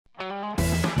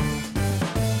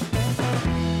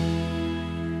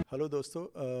Hello دوستو،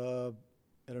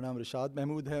 میرا نام رشاد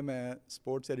محمود ہے. میں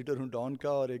اسپورٹس ایڈیٹر ہوں ڈان کا،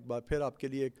 اور ایک بار پھر آپ کے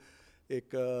لیے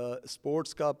ایک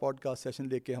اسپورٹس کا پوڈ کاسٹ سیشن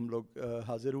لے کے ہم لوگ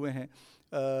حاضر ہوئے ہیں.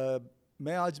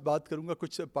 میں آج بات کروں گا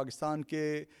کچھ پاکستان کے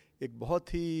ایک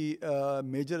بہت ہی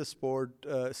میجر اسپورٹ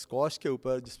اسکواش کے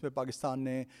اوپر، جس میں پاکستان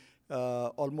نے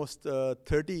آلموسٹ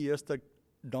 30 ایئرس تک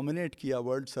ڈومینیٹ کیا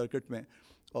ورلڈ سرکٹ میں،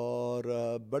 اور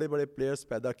بڑے بڑے پلیئرز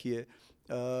پیدا کیے.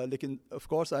 لیکن of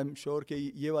course I am sure کہ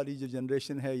یہ والی جو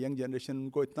جنریشن ہے، ینگ جنریشن، ان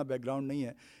کو اتنا بیک گراؤنڈ نہیں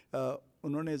ہے.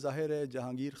 انہوں نے ظاہر ہے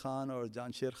جہانگیر خان اور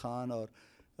جانشیر خان اور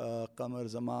قمر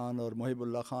زمان اور محب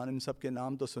اللہ خان، ان سب کے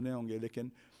نام تو سنے ہوں گے، لیکن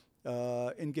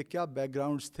ان کے کیا بیک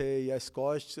گراؤنڈس تھے، یا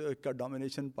اسکواش کا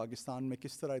ڈومینیشن پاکستان میں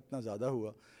کس طرح اتنا زیادہ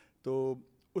ہوا، تو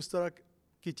اس طرح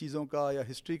کی چیزوں کا یا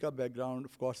ہسٹری کا بیک گراؤنڈ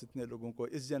آف کورس اتنے لوگوں کو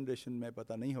اس جنریشن میں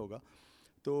پتہ نہیں ہوگا.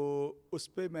 تو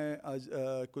اس پہ میں آج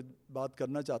کچھ بات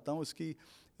کرنا چاہتا ہوں. اس کی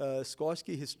اسکواش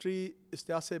کی ہسٹری اس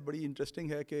طرح سے بڑی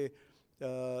انٹرسٹنگ ہے کہ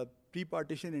پری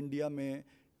پارٹیشن انڈیا میں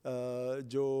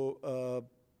جو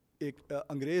ایک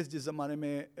انگریز جس زمانے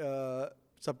میں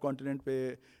سب کانٹیننٹ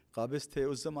پہ قابض تھے،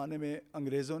 اس زمانے میں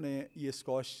انگریزوں نے یہ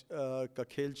اسکواش کا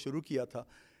کھیل شروع کیا تھا،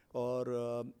 اور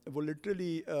وہ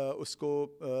لٹرلی اس کو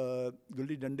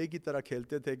گلی ڈنڈے کی طرح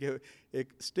کھیلتے تھے کہ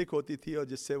ایک اسٹک ہوتی تھی، اور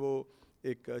جس سے وہ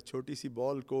ایک چھوٹی سی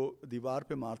بال کو دیوار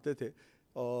پہ مارتے تھے،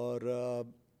 اور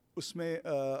اس میں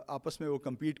آپس میں وہ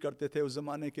کمپیٹ کرتے تھے. اس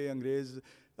زمانے کے انگریز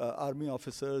آرمی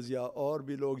آفیسرز یا اور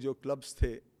بھی لوگ جو کلبز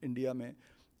تھے انڈیا میں،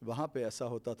 وہاں پہ ایسا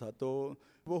ہوتا تھا. تو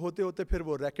وہ ہوتے ہوتے پھر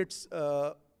وہ ریکٹس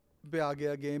پہ آ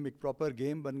گیا گیم، ایک پراپر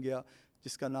گیم بن گیا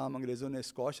جس کا نام انگریزوں نے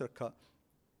اسکواش رکھا.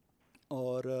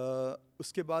 اور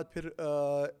اس کے بعد پھر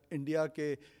انڈیا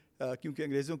کے کیونکہ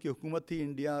انگریزوں کی حکومت تھی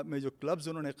انڈیا میں، جو کلبز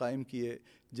انہوں نے قائم کیے،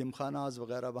 جم خاناز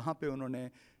وغیرہ، وہاں پہ انہوں نے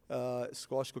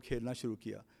اسکواش کو کھیلنا شروع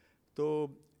کیا. تو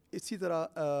اسی طرح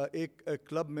ایک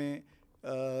کلب میں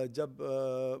جب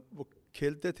وہ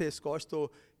کھیلتے تھے اسکواش، تو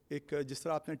ایک جس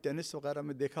طرح آپ نے ٹینس وغیرہ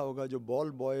میں دیکھا ہوگا، جو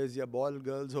بال بوائز یا بال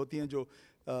گرلز ہوتی ہیں، جو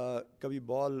کبھی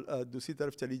بال دوسری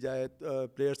طرف چلی جائے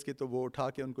پلیئرز کے تو وہ اٹھا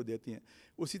کے ان کو دیتی ہیں،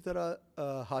 اسی طرح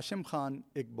ہاشم خان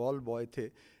ایک بال بوائے تھے.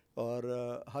 اور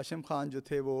ہاشم خان جو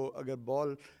تھے، وہ اگر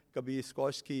بال کبھی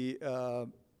اسکواش کی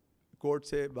کورٹ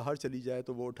سے باہر چلی جائے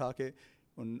تو وہ اٹھا کے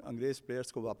ان انگریز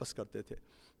پلیئرز کو واپس کرتے تھے.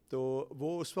 تو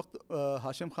وہ اس وقت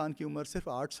ہاشم خان کی عمر صرف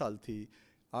 8 سال تھی،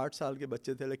 8 سال کے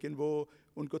بچے تھے، لیکن وہ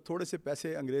ان کو تھوڑے سے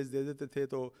پیسے انگریز دے دیتے تھے.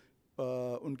 تو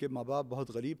ان کے ماں باپ بہت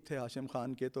غریب تھے ہاشم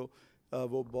خان کے، تو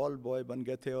وہ بال بوائے بن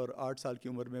گئے تھے، اور 8 سال کی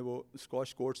عمر میں وہ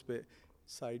اسکواش کورٹس پہ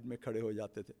سائڈ میں کھڑے ہو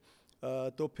جاتے تھے.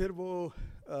 تو پھر وہ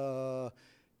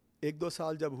 1-2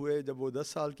 سال جب ہوئے، جب وہ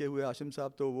 10 سال کے ہوئے ہاشم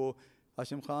صاحب، تو وہ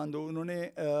ہاشم خان تو انہوں نے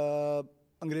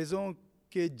انگریزوں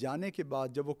کے جانے کے بعد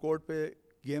جب وہ کورٹ پہ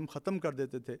گیم ختم کر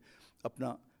دیتے تھے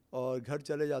اپنا اور گھر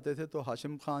چلے جاتے تھے، تو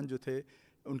ہاشم خان جو تھے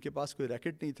ان کے پاس کوئی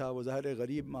ریکٹ نہیں تھا، وہ ظاہر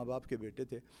غریب ماں باپ کے بیٹے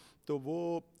تھے، تو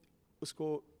وہ اس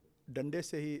کو ڈنڈے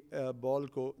سے ہی بال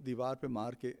کو دیوار پہ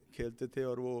مار کے کھیلتے تھے،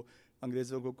 اور وہ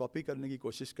انگریزوں کو کاپی کرنے کی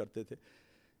کوشش کرتے تھے.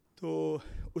 تو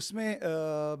اس میں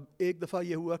ایک دفعہ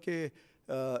یہ ہوا کہ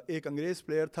ایک انگریز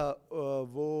پلیئر تھا،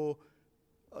 وہ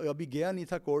ابھی گیا نہیں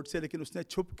تھا کورٹ سے، لیکن اس نے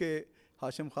چھپ کے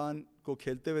ہاشم خان کو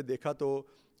کھیلتے ہوئے دیکھا. تو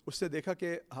اس نے دیکھا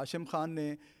کہ ہاشم خان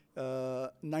نے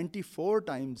 94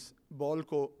 ٹائمز بال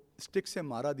کو اسٹک سے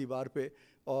مارا دیوار پہ،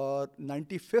 اور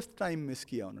 95th ٹائم مس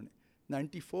کیا انہوں نے.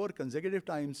 94 کنزیکیٹو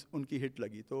ٹائمز ان کی ہٹ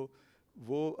لگی. تو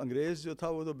وہ انگریز جو تھا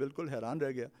وہ تو بالکل حیران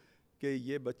رہ گیا کہ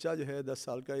یہ بچہ جو ہے 10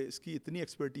 سال کا، اس کی اتنی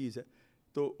ایکسپرٹیز ہے.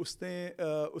 تو اس نے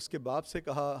اس کے باپ سے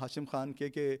کہا ہاشم خان کے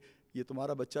کہ یہ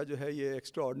تمہارا بچہ جو ہے یہ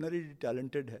ایکسٹرا آرڈنری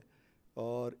ٹیلنٹڈ ہے،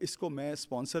 اور اس کو میں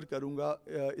اسپانسر کروں گا،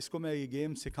 اس کو میں یہ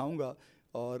گیم سکھاؤں گا،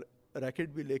 اور ریکٹ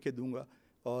بھی لے کے دوں گا،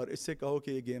 اور اس سے کہو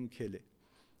کہ یہ گیم کھیلے.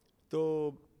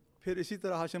 تو پھر اسی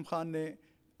طرح ہاشم خان نے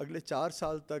اگلے 4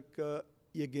 سال تک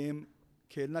یہ گیم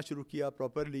کھیلنا شروع کیا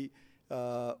پراپرلی.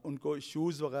 ان کو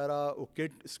شوز وغیرہ، وہ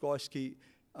کٹ اسکواش کی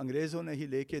انگریزوں نے ہی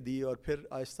لے کے دی، اور پھر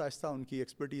آہستہ آہستہ ان کی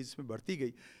ایکسپرٹیز میں بڑھتی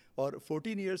گئی. اور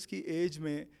 14 ایئرس کی ایج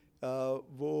میں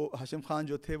وہ ہاشم خان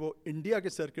جو تھے وہ انڈیا کے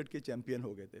سرکٹ کے چیمپئن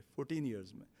ہو گئے تھے 14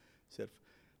 ایئرز میں صرف.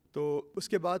 تو اس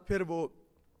کے بعد پھر وہ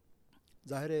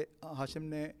ظاہر ہاشم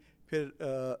نے پھر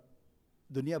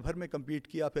دنیا بھر میں کمپیٹ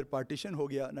کیا. پھر پارٹیشن ہو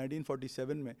گیا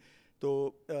 1947 میں. تو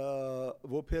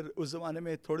وہ پھر اس زمانے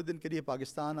میں تھوڑے دن کے لیے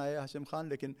پاکستان آئے ہاشم خان،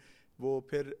 لیکن وہ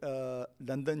پھر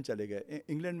لندن چلے گئے،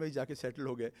 انگلینڈ میں جا کے سیٹل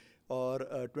ہو گئے. اور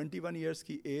 21 ایئرس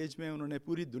کی ایج میں انہوں نے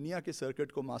پوری دنیا کے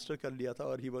سرکٹ کو ماسٹر کر لیا تھا،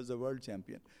 اور ہی واز اے ورلڈ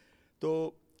چیمپئن.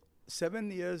 تو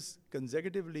 7 years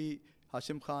consecutively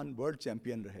Hashim Khan world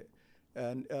champion رہے.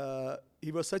 And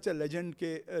he was such a legend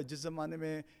کہ جس زمانے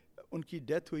میں ان کی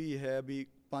ڈیتھ ہوئی ہے ابھی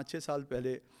 5-6 سال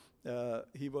پہلے،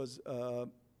 ہی واز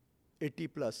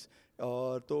 80+.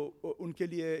 اور تو ان کے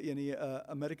لیے یعنی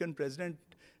امریکن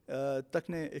پریزیڈنٹ تک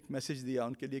نے ایک میسیج دیا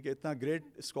ان کے لیے کہ اتنا گریٹ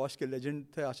اسکواش کے لیجنڈ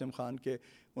تھے ہاشم خان کے،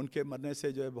 ان کے مرنے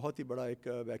سے جو ہے بہت ہی بڑا ایک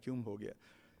ویکیوم ہو گیا.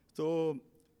 تو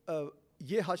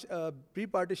یہ پری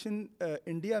پارٹیشن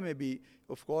انڈیا میں بھی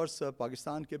آف کورس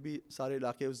پاکستان کے بھی سارے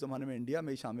علاقے اس زمانے میں انڈیا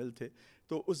میں ہی شامل تھے.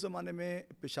 تو اس زمانے میں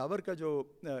پشاور کا جو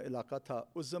علاقہ تھا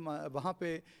وہاں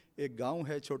پہ ایک گاؤں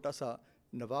ہے چھوٹا سا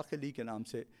نواق علی کے نام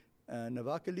سے.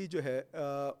 نواق علی جو ہے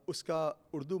اس کا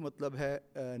اردو مطلب ہے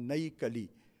نئی کلی،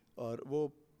 اور وہ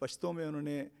پشتوں میں انہوں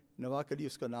نے نواق علی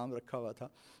اس کا نام رکھا ہوا تھا.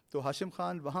 تو ہاشم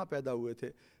خان وہاں پیدا ہوئے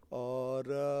تھے. اور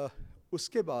اس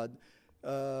کے بعد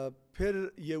پھر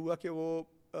یہ ہوا کہ وہ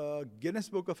گینس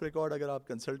بک آف ریکارڈ اگر آپ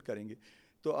کنسلٹ کریں گے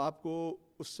تو آپ کو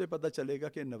اس سے پتہ چلے گا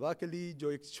کہ نواق علی جو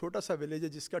ایک چھوٹا سا ولیج ہے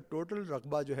جس کا ٹوٹل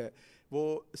رقبہ جو ہے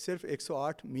وہ صرف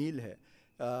 108 میل ہے،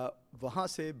 وہاں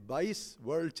سے 22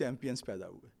 ورلڈ چیمپئنز پیدا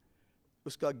ہوئے.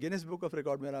 اس کا گینس بک آف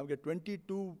ریکارڈ میں نام کہ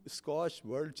 22 squash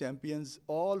world champions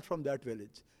all from that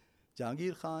village.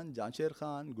 Jahangir Khan, Jansher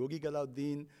Khan, Gogi کلا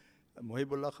الدین،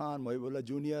 محب اللہ خان، محب اللہ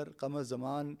junior, Qamar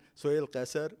Zaman, Sohail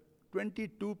Qaiser,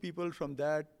 22 people from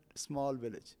that small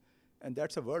village, and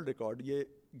that's a world record. یہ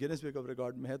گینس بک آف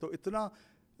ریکارڈ میں ہے. تو اتنا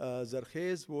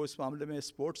زرخیز وہ اس معاملے میں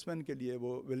اسپورٹس مین کے لیے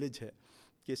وہ ولیج ہے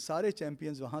کہ سارے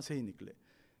چیمپئنز وہاں سے ہی نکلے.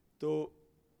 تو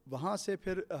وہاں سے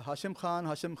پھر ہاشم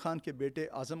خان کے بیٹے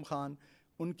اعظم خان،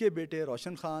 ان کے بیٹے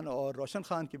روشن خان، اور روشن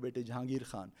خان کے بیٹے جہانگیر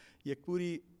خان، یہ ایک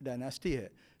پوری ڈائناسٹی ہے.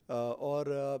 اور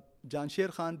جانشیر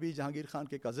خان بھی جہانگیر خان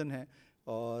کے کزن ہیں،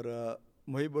 اور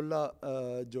محب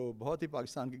اللہ جو بہت ہی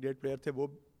پاکستان کے گریٹ پلیئر تھے وہ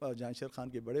جہانشیر خان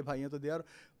کے بڑے بھائی ہیں. تو they are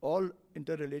all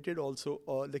interrelated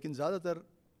also, لیکن زیادہ تر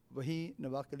وہیں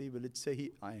نواق علی ولیج سے ہی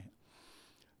آئے ہیں.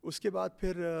 اس کے بعد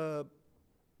پھر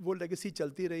وہ لیگیسی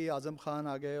چلتی رہی. اعظم خان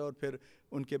آ گئے اور پھر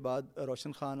ان کے بعد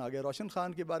روشن خان آ گئے. روشن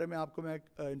خان کے بارے میں آپ کو میں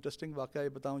ایک انٹرسٹنگ واقعہ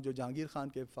بتاؤں. جو جہانگیر خان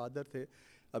کے فادر تھے،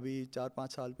 ابھی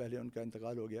 4-5 سال پہلے ان کا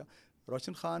انتقال ہو گیا.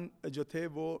 روشن خان جو تھے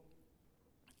وہ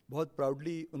بہت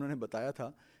پراؤڈلی انہوں نے بتایا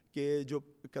تھا کہ جو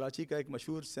کراچی کا ایک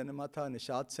مشہور سنیما تھا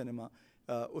نشاط سنیما،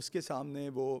 اس کے سامنے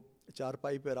وہ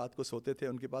چارپائی پہ رات کو سوتے تھے.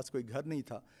 ان کے پاس کوئی گھر نہیں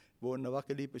تھا. وہ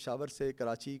نواق علی پشاور سے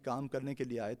کراچی کام کرنے کے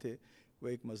لیے آئے تھے. وہ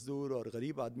ایک مزدور اور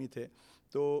غریب آدمی تھے.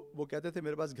 تو وہ کہتے تھے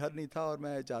میرے پاس گھر نہیں تھا اور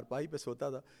میں چارپائی پہ سوتا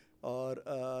تھا. اور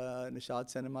نشاط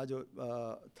سنیما جو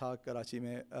تھا کراچی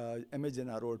میں ایم ایچ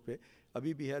جناح روڈ پہ،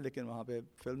 ابھی بھی ہے لیکن وہاں پہ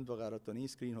فلم وغیرہ تو نہیں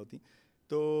اسکرین ہوتی.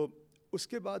 تو اس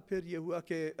کے بعد پھر یہ ہوا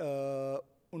کہ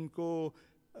ان کو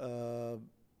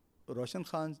روشن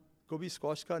خان کو بھی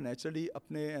اسکواش کا نیچرلی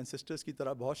اپنے اینسسٹرز کی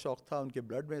طرح بہت شوق تھا. ان کے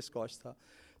بلڈ میں اسکواش تھا.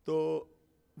 تو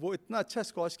وہ اتنا اچھا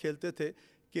اسکواش کھیلتے تھے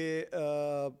کہ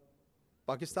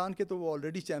پاکستان کے تو وہ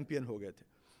آلریڈی چیمپئن ہو گئے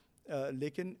تھے.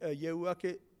 لیکن یہ ہوا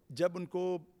کہ جب ان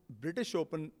کو برٹش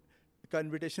اوپن کا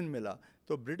انویٹیشن ملا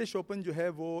تو برٹش اوپن جو ہے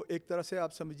وہ ایک طرح سے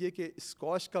آپ سمجھیے کہ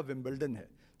اسکواش کا ومبلڈن ہے.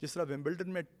 جس طرح ومبلڈن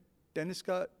میں ٹینس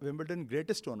کا ومبلڈن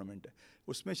گریٹسٹ ٹورنامنٹ ہے،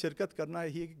 اس میں شرکت کرنا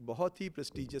ہی ایک بہت ہی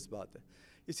پریسٹیجیس بات ہے.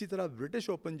 اسی طرح برٹش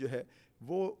اوپن جو ہے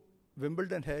وہ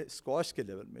ومبلڈن ہے اسکواش کے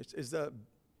لیول میں. Is the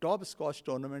top squash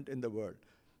tournament in the world,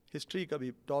 history کا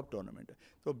بھی ٹاپ ٹورنامنٹ ہے.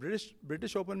 تو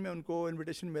برٹش اوپن میں ان کو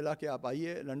انویٹیشن ملا کہ آپ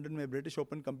آئیے لنڈن میں برٹش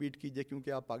اوپن کمپیٹ کیجیے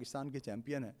کیونکہ آپ پاکستان کے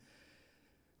چیمپئن ہیں.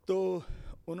 تو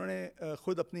انہوں نے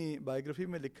خود اپنی بایوگرافی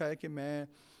میں لکھا ہے کہ میں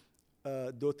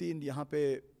 2-3 یہاں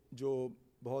پہ جو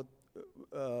بہت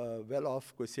ویل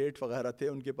آف کوئی سیٹ وغیرہ تھے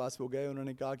ان کے پاس وہ گئے. انہوں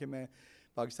نے کہا کہ میں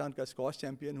پاکستان کا اسکواش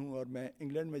چیمپئن ہوں اور میں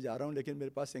انگلینڈ میں جا رہا ہوں لیکن میرے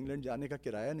پاس انگلینڈ جانے کا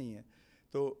کرایہ نہیں ہے،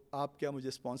 تو آپ کیا مجھے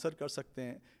اسپانسر کر سکتے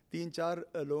ہیں؟ 3-4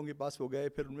 لوگوں کے پاس وہ گئے.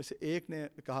 پھر ان میں سے ایک نے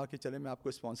کہا کہ چلے میں آپ کو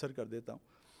اسپانسر کر دیتا ہوں.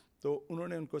 تو انہوں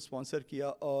نے ان کو اسپانسر کیا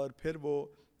اور پھر وہ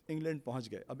انگلینڈ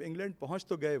پہنچ گئے. اب انگلینڈ پہنچ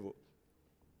تو گئے وہ،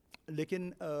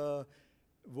 لیکن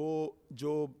وہ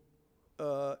جو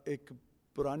ایک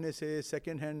پرانے سے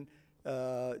سیکنڈ ہینڈ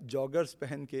جاگرز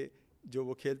پہن کے جو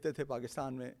وہ کھیلتے تھے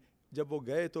پاکستان میں، جب وہ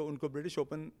گئے تو ان کو برٹش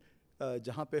اوپن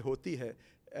جہاں پہ ہوتی ہے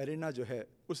ایرینا جو ہے،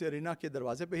 اس ایرینا کے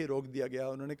دروازے پہ ہی روک دیا گیا.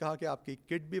 انہوں نے کہا کہ آپ کی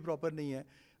کٹ بھی پراپر نہیں ہے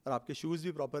اور آپ کے شوز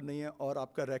بھی پراپر نہیں ہیں اور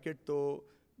آپ کا ریکٹ تو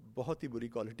بہت ہی بری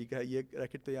کوالٹی کا ہے، یہ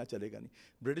ریکٹ تو یہاں چلے گا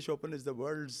نہیں. British Open is the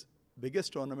world's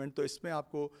biggest tournament, تو اس میں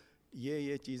آپ کو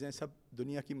یہ چیزیں سب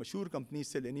دنیا کی مشہور کمپنیز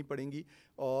سے لینی پڑیں گی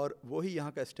اور وہی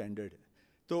یہاں کا اسٹینڈرڈ ہے.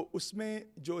 تو اس میں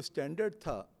جو اسٹینڈرڈ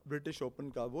تھا برٹش اوپن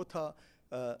کا وہ تھا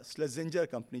سلیزنجر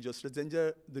کمپنی. جو سلیزنجر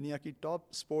دنیا کی ٹاپ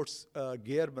اسپورٹس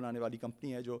گیئر بنانے والی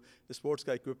کمپنی ہے، جو اسپورٹس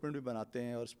کا اکوپمنٹ بھی بناتے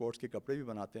ہیں اور اسپورٹس کے کپڑے بھی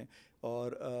بناتے ہیں،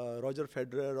 اور روجر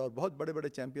فیڈرر اور بہت بڑے بڑے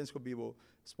چیمپئنس کو بھی وہ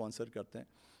اسپانسر کرتے ہیں.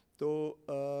 تو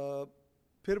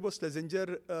پھر وہ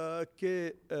سلیزنجر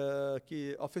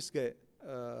کی آفس گئے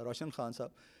روشن خان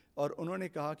صاحب، اور انہوں نے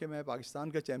کہا کہ میں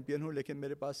پاکستان کا چیمپئن ہوں لیکن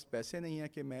میرے پاس پیسے نہیں ہیں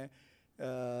کہ میں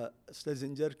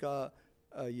स्लेजेंजर का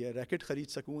ये रैकेट ख़रीद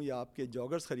सकूं या आपके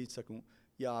जॉगर्स ख़रीद सकूं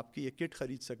या आपकी ये किट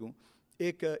ख़रीद सकूं.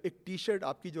 एक टी शर्ट,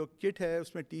 आपकी जो किट है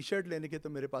उसमें टी शर्ट लेने के तो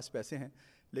मेरे पास पैसे हैं,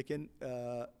 लेकिन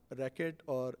रैकेट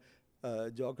और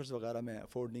जॉगर्स वगैरह मैं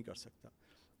अफोर्ड नहीं कर सकता.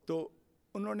 तो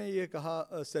उन्होंने ये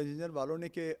कहा स्लेजेंजर वालों ने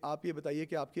कि आप ये बताइए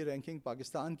कि आपकी रैंकिंग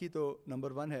पाकिस्तान की तो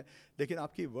नंबर 1 है, लेकिन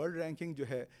आपकी वर्ल्ड रैंकिंग जो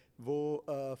है वो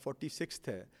 46th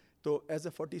है. तो एज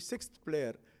अ 46th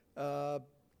प्लेयर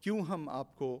क्यों हम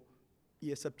आपको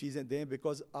ये सब चीज़ें दें,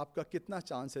 बिकॉज आपका कितना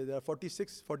चांस है,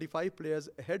 45 प्लेयर्स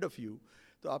अहेड ऑफ़ यू,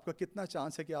 तो आपका कितना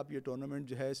चांस है कि आप ये टूर्नामेंट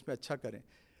जो है इसमें अच्छा करें.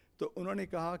 तो उन्होंने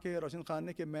कहा कि रोशन खान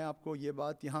ने कि मैं आपको ये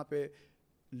बात यहाँ पे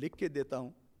लिख के देता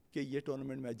हूँ कि ये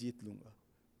टूर्नामेंट मैं जीत लूँगा.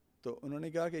 तो उन्होंने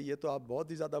कहा कि ये तो आप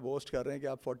बहुत ही ज़्यादा बोस्ट कर रहे हैं कि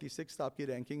आप 46 आपकी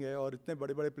रैंकिंग है और इतने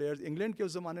बड़े बड़े प्लेयर्स, इंग्लैंड के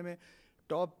उस ज़माने में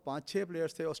टॉप 5-6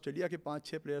 प्लेयर्स थे, ऑस्ट्रेलिया के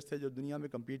 5-6 प्लेयर्स थे जो दुनिया में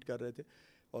कम्पीट कर रहे थे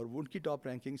और वो उनकी टॉप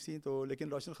रैंकिंग्स थी. तो लेकिन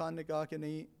रोशन खान ने कहा कि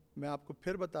नहीं, मैं आपको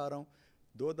फिर बता रहा हूँ,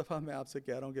 2 दफ़ा मैं आपसे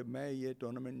कह रहा हूँ कि मैं ये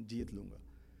टूर्नामेंट जीत लूँगा.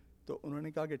 तो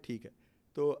उन्होंने कहा कि ठीक है,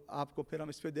 तो आपको फिर हम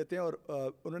इस पर देते हैं.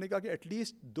 और उन्होंने कहा कि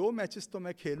एटलीस्ट 2 मैचेस तो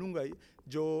मैं खेलूँगा ही.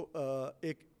 जो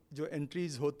एक जो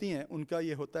एंट्रीज़ होती हैं उनका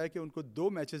ये होता है कि उनको 2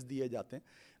 मैचेस दिए जाते हैं,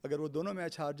 अगर वो दोनों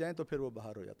मैच हार जाएं तो फिर वो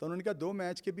बाहर हो जाता है. उन्होंने कहा 2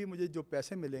 मैच के भी मुझे जो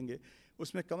पैसे मिलेंगे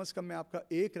उसमें कम से कम मैं आपका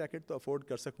 1 रैकेट तो अफोर्ड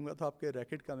कर सकूँगा, तो आपके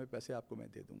रैकेट का मैं पैसे आपको मैं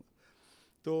दे दूँगा.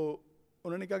 तो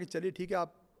उन्होंने कहा कि चलिए ठीक है,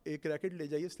 आप 1 रैकेट ले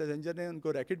जाइए. स्लेजेंजर ने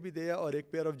उनको रैकेट भी दिया और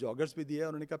एक पेयर ऑफ जॉगर्स भी दिया.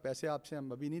 उन्होंने कहा पैसे आपसे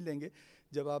हम अभी नहीं लेंगे,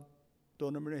 जब आप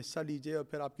टूर्नामेंट में हिस्सा लीजिए और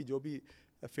फिर आपकी जो भी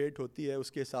फेट होती है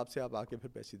उसके हिसाब से आप आके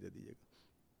फिर पैसे दे दीजिएगा.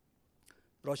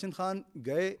 रोशन खान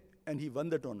गए and he one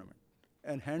the tournament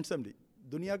and handsomely.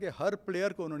 दुनिया के हर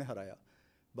प्लेयर को उन्होंने हराया,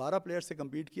 12 प्लेयर से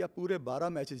कम्पीट किया, पूरे 12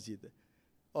 मैचेस जीते.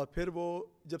 और फिर वो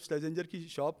जब स्लेजेंजर की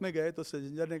शॉप में गए तो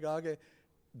स्लेजेंजर ने कहा कि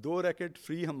 2 रैकेट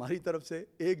फ्री हमारी तरफ से,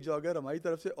 1 जॉगर हमारी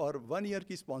तरफ से और 1 ईयर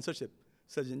की स्पॉन्सरशिप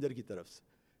स्लेजेंजर की तरफ से.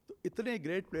 तो इतने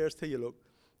ग्रेट प्लेयर्स थे ये लोग.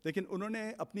 लेकिन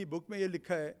उन्होंने अपनी बुक में ये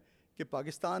लिखा है कि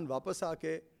पाकिस्तान वापस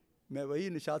आके मैं वही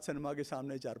निशात सिनेमा के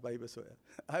सामने चारपाई पे सोया.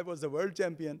 I was the world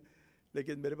champion,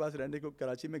 लेकिन मेरे पास रहने को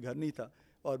कराची में घर नहीं था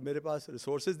और मेरे पास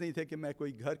रिसोर्सेज नहीं थे कि मैं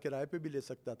कोई घर किराए पे भी ले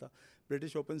सकता था.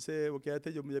 ब्रिटिश ओपन से वो कहते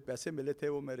थे जो मुझे पैसे मिले थे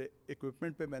वो मेरे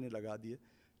इक्विपमेंट पे मैंने लगा दिए,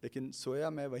 लेकिन सोया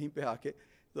मैं वहीं पे आके.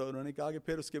 तो उन्होंने कहा कि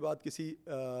फिर उसके बाद किसी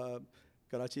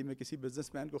कराची में किसी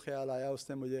बिजनेसमैन को ख्याल आया,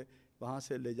 उसने मुझे वहाँ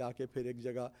से ले जाके फिर एक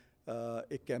जगह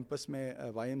एक कैंपस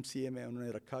में YMCA में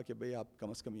उन्होंने रखा कि भाई आप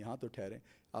कम से कम यहाँ तो ठहरें,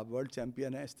 आप वर्ल्ड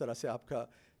चैम्पियन हैं. इस तरह से आपका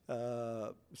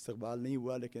इस्तकबाल नहीं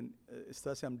हुआ, लेकिन इस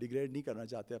तरह से हम डिग्रेड नहीं करना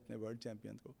चाहते अपने वर्ल्ड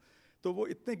चैम्पियन को. तो वो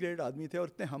इतने ग्रेट आदमी थे और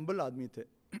इतने हम्बल आदमी थे.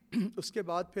 उसके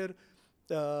बाद फिर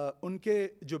उनके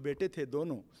जो बेटे थे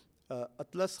दोनों,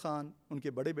 अतलस ख़ान,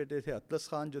 उनके बड़े बेटे थे अतलस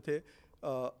ख़ान जो थे,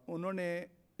 उन्होंने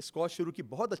स्कॉश शुरू की,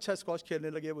 बहुत अच्छा स्कॉश खेलने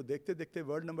लगे. वो देखते देखते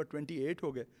वर्ल्ड नंबर 28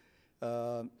 हो गए.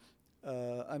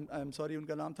 आई एम सॉरी,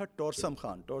 उनका नाम था टोरसम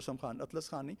ख़ान, अतलस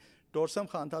ख़ान नहीं, टोरसम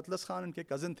ख़ान था. अतलस ख़ान उनके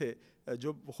कज़न थे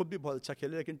जो ख़ुद भी बहुत अच्छा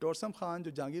खेले, लेकिन टोरसम ख़ान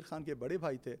जो जहांगीर ख़ान के बड़े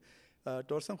भाई थे,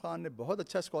 टोरसम ख़ान ने बहुत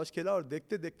अच्छा स्कॉश खेला और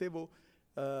देखते देखते वो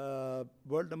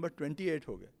वर्ल्ड नंबर 28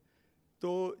 हो गए.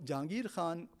 तो जहांगीर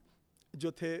ख़ान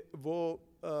जो थे वो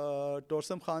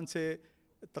टोरसम ख़ान से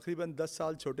तकरीबन 10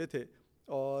 साल छोटे थे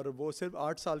और वो सिर्फ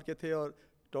 8 साल के थे और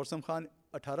टोरसम ख़ान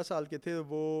 18 साल के थे.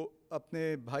 वो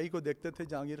अपने भाई को देखते थे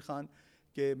जहांगीर ख़ान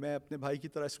कि मैं अपने भाई की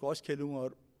तरह स्कॉश खेलूँ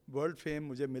और वर्ल्ड फेम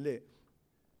मुझे मिले.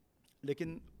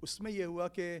 लेकिन उसमें ये हुआ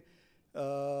कि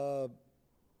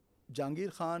जहांगीर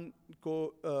ख़ान को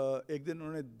एक दिन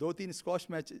उन्होंने 2-3 स्कॉश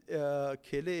मैच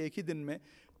खेले एक ही दिन में,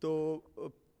 तो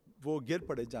वो गिर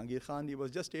पड़े Jahangir Khan. He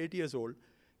was just 8 years old.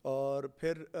 और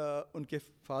फिर उनके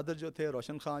फादर जो थे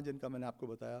रोशन ख़ान, जिनका मैंने आपको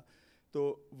बताया, तो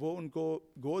वो उनको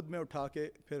गोद में उठा के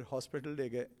फिर हॉस्पिटल ले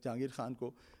गए जहांगीर ख़ान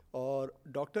को. और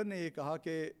डॉक्टर ने ये कहा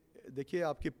कि देखिए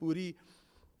आपकी पूरी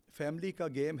फैमिली का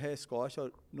गेम है स्कॉश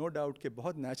और नो डाउट कि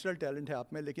बहुत नेचुरल टैलेंट है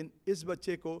आप में, लेकिन इस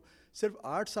बच्चे को सिर्फ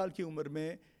 8 साल की उम्र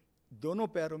में दोनों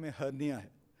पैरों में हर्निया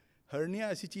है. हर्निया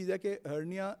ऐसी चीज़ है कि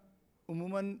हर्निया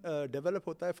उमूमन डेवलप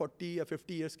होता है 40 या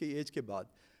 50 ईयर्स की एज के बाद,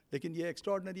 लेकिन ये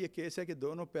एक्स्ट्राऑर्डिनरी केस है कि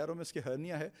दोनों पैरों में इसके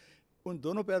हर्निया है. उन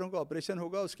दोनों पैरों का ऑपरेशन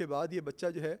होगा, उसके बाद ये बच्चा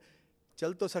जो है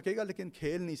चल तो सकेगा लेकिन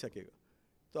खेल नहीं सकेगा.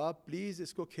 तो आप प्लीज़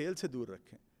इसको खेल से दूर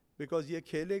रखें, बिकॉज़ ये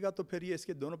खेलेगा तो फिर ये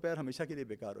इसके दोनों पैर हमेशा के लिए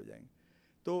बेकार हो जाएंगे.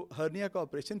 तो हर्निया का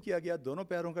ऑपरेशन किया गया दोनों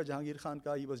पैरों का जहांगीर ख़ान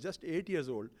का. He was just 8 years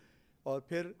old. और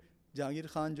फिर जहांगीर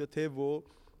ख़ान जो थे वो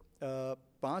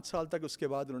 5 साल तक उसके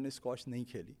बाद उन्होंने स्कॉश नहीं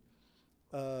खेली.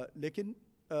 लेकिन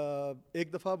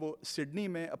एक दफ़ा वो सिडनी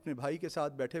में अपने भाई के साथ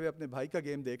बैठे हुए अपने भाई का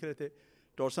गेम देख रहे थे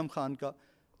टोरसम ख़ान का.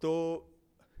 तो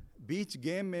बीच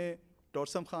गेम में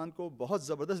टोरसम ख़ान को बहुत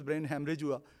ज़बरदस्त ब्रेन हैमरेज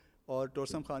हुआ और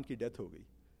टोरसम ख़ान की डेथ हो गई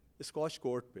स्कॉश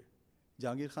कोर्ट पे.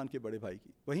 جہانگیر خان کے بڑے بھائی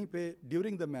کی. وہیں پہ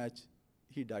during the match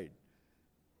he died.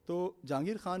 تو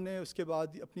جہانگیر خان نے اس کے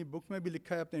بعد اپنی بک میں بھی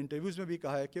لکھا ہے, اپنے انٹرویوز میں بھی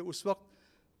کہا ہے کہ اس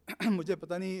وقت مجھے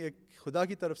پتہ نہیں ایک خدا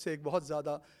کی طرف سے ایک بہت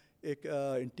زیادہ ایک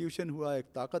انٹیوشن ہوا,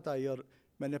 ایک طاقت آئی, اور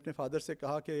میں نے اپنے فادر سے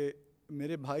کہا کہ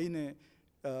میرے بھائی نے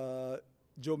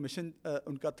جو مشن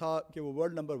ان کا تھا کہ وہ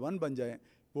ورلڈ نمبر 1 بن جائیں,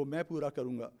 وہ میں پورا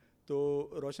کروں گا.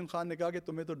 تو روشن خان نے کہا کہ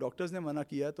تمہیں تو ڈاکٹرز نے منع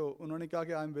کیا ہے, تو انہوں نے کہا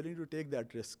کہ I am willing to take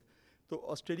that risk. تو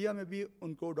آسٹریلیا میں بھی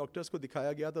ان کو ڈاکٹرز کو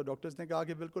دکھایا گیا, تو ڈاکٹرز نے کہا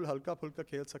کہ بالکل ہلکا پھلکا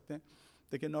کھیل سکتے ہیں,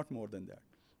 لیکن ناٹ مور دین دیٹ.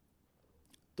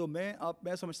 تو میں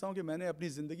سمجھتا ہوں کہ میں نے اپنی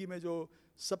زندگی میں جو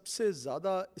سب سے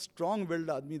زیادہ اسٹرانگ ولڈ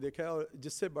آدمی دیکھا ہے, اور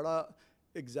جس سے بڑا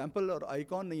ایگزامپل اور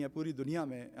آئیکن نہیں ہے پوری دنیا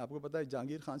میں. آپ کو پتہ ہے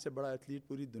جہانگیر خان سے بڑا ایتھلیٹ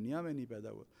پوری دنیا میں نہیں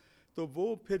پیدا ہوا. تو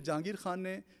وہ پھر جہانگیر خان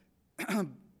نے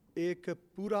ایک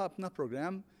پورا اپنا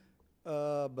پروگرام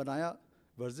بنایا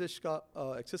ورزش کا,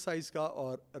 ایکسرسائز کا,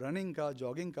 اور رننگ کا,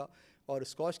 جاگنگ کا, اور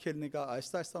اسکواش کھیلنے کا.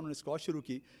 آہستہ آہستہ انہوں نے اسکواش شروع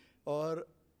کی. اور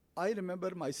I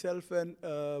remember myself and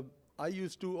I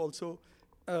use to also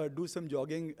do some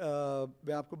jogging.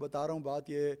 میں آپ کو بتا رہا ہوں بات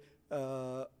یہ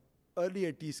ارلی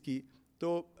 80s کی.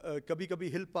 تو کبھی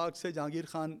کبھی ہل پارک سے جہانگیر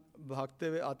خان بھاگتے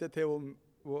ہوئے آتے تھے,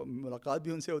 وہ ملاقات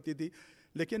بھی ان سے ہوتی تھی.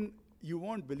 لیکن یو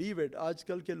وونٹ بلیو اٹ, آج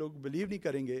کل کے لوگ بلیو نہیں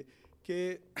کریں گے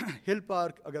کہ ہل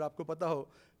پارک, اگر آپ کو پتہ ہو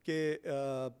کہ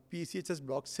PCHS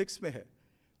بلاک 6 میں ہے,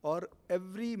 اور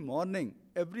every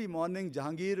morning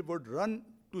Jahangir would run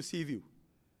to Sea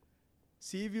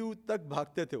View تک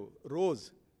بھاگتے تھے وہ روز.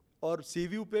 اور سی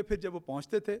ویو پہ پھر جب وہ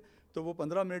پہنچتے تھے تو وہ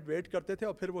 15 منٹ ویٹ کرتے تھے,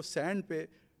 اور پھر وہ سینڈ پہ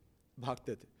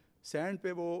بھاگتے تھے. سینڈ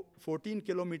پہ وہ 14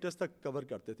 کلومیٹرز تک کور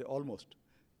کرتے تھے آلموسٹ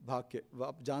بھاگ کے,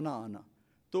 جانا آنا.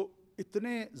 تو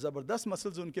اتنے زبردست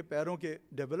مسلز ان کے پیروں کے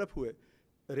ڈیولپ ہوئے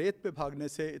ریت پہ بھاگنے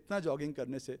سے, اتنا جاگنگ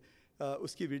کرنے سے.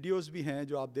 اس کی ویڈیوز بھی ہیں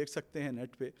جو آپ دیکھ سکتے ہیں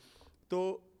نیٹ پہ.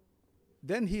 تو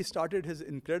then he started his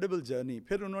incredible journey.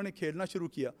 پھر انہوں نے کھیلنا شروع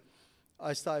کیا,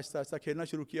 آہستہ کھیلنا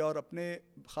شروع کیا, اور اپنے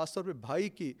خاص طور پہ بھائی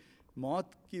کی موت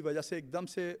کی وجہ سے ایک دم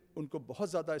سے ان کو بہت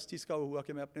زیادہ اس چیز کا ہوا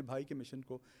کہ میں اپنے بھائی کے مشن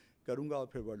کو کروں گا, اور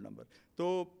پھر ورلڈ نمبر.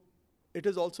 تو اٹ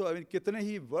از آلسو کتنے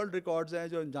ہی ورلڈ ریکارڈز ہیں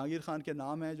جو جہانگیر خان کے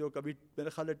نام ہیں, جو کبھی میرے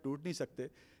خیال ہے ٹوٹ نہیں سکتے.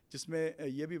 جس میں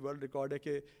یہ بھی ورلڈ ریکارڈ ہے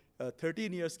کہ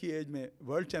 13 ایئرس کی ایج میں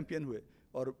ورلڈ چیمپئن ہوئے,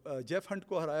 اور جیف ہنٹ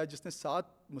کو ہرایا جس نے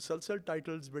 7 مسلسل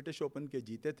ٹائٹلز برٹش اوپن کے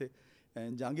جیتے تھے.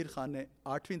 جہانگیر خان نے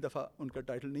 8ویں دفعہ ان کا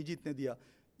ٹائٹل نہیں جیتنے دیا,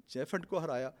 جیف ہنٹ کو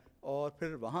ہرایا, اور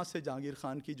پھر وہاں سے جہانگیر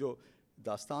خان کی جو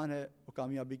داستان ہے وہ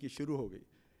کامیابی کی شروع ہو گئی.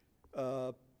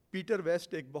 پیٹر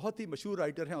ویسٹ ایک بہت ہی مشہور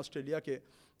رائٹر ہیں آسٹریلیا کے,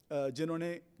 جنہوں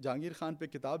نے جہانگیر خان پہ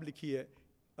کتاب لکھی ہے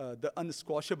دا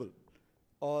انسکواشبل.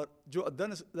 اور جو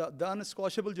دا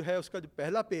انسکواشبل جو ہے اس کا جو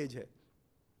پہلا پیج ہے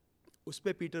اس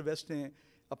پہ پیٹر ویسٹ نے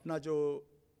اپنا جو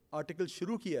آرٹیکل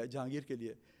شروع کیا ہے جہانگیر کے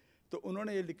لیے, تو انہوں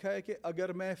نے یہ لکھا ہے کہ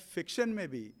اگر میں فکشن میں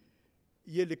بھی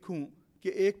یہ لکھوں کہ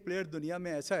ایک پلیئر دنیا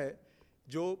میں ایسا ہے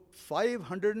جو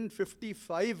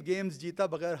 555 گیمز جیتا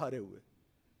بغیر ہارے ہوئے,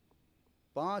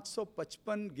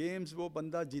 555 گیمز وہ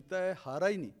بندہ جیتا ہے, ہارا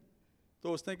ہی نہیں.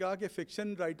 تو اس نے کہا کہ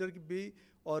فکشن رائٹر بھی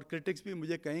اور کرٹکس بھی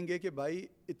مجھے کہیں گے کہ بھائی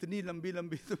اتنی لمبی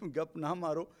تم گپ نہ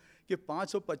مارو کہ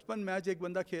 555 میچ ایک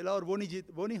بندہ کھیلا اور وہ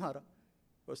نہیں ہارا.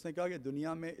 اس نے کہا کہ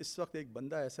دنیا میں اس وقت ایک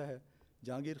بندہ ایسا ہے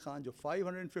جہانگیر خان جو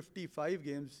 555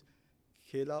 گیمز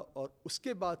کھیلا اور اس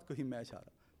کے بعد کوئی میچ ہارا.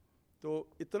 تو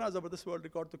اتنا زبردست ورلڈ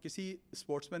ریکارڈ تو کسی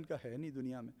اسپورٹس مین کا ہے نہیں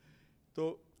دنیا میں.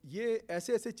 تو یہ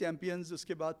ایسے چیمپئنز. اس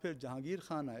کے بعد پھر جہانگیر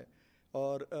خان آئے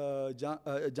اور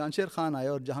جانشیر خان آئے.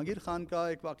 اور جہانگیر خان کا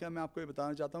ایک واقعہ میں آپ کو یہ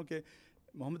بتانا چاہتا ہوں کہ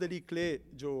محمد علی کلے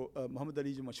محمد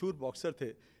علی جو مشہور باکسر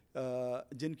تھے,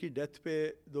 جن کی ڈیتھ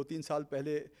پہ 2-3 سال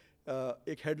پہلے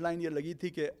ایک ہیڈ لائن یہ لگی تھی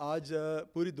کہ آج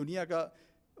پوری دنیا کا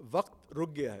وقت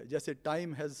رک گیا ہے, جیسے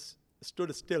time has stood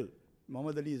still,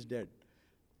 Muhammad Ali is dead.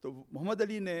 تو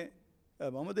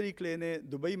محمد علی کلے نے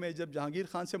دبئی میں جب جہانگیر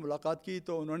خان سے ملاقات کی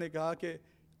تو انہوں نے کہا کہ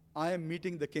I am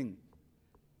meeting the king,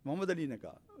 Muhammad Ali نے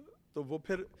کہا. تو وہ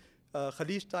پھر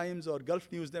خلیج ٹائمز اور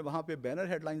گلف نیوز نے وہاں پہ بینر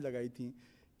ہیڈ لائن لگائی تھیں,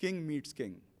 کنگ میٹس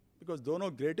کنگ, بیکاز دونوں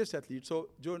گریٹسٹ ایتھلیٹس. ہو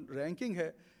جو رینکنگ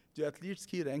ہے, جو ایتھلیٹس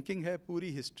کی رینکنگ ہے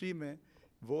پوری ہسٹری میں,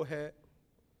 وہ ہے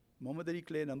Muhammad Ali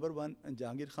Clay number 1 and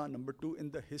Jahangir Khan number 2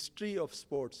 in the history of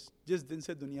sports, جس دن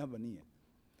سے دنیا بنی ہے.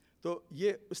 تو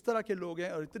یہ اس طرح کے لوگ ہیں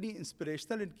اور اتنی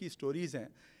انسپریشنل ان کی سٹوریز ہیں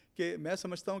کہ میں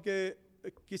سمجھتا ہوں کہ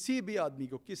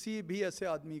کسی بھی ایسے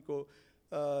آدمی کو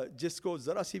جس کو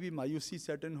ذرا سی بھی مایوسی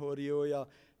سیٹن ہو رہی ہو, یا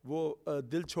وہ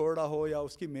دل چھوڑ رہا ہو, یا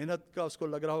اس کی محنت کا اس کو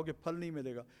لگ رہا ہو کہ پھل نہیں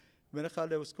ملے گا, میرا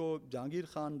خیال ہے اس کو جہانگیر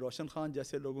خان, روشن خان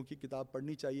جیسے لوگوں کی کتاب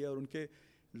پڑھنی چاہیے اور ان کے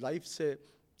لائف سے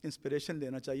انسپریشن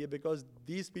لینا چاہیے, because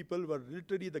these people were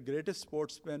literally the greatest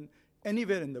sports main any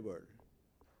where in the world.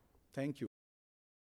 Thank you.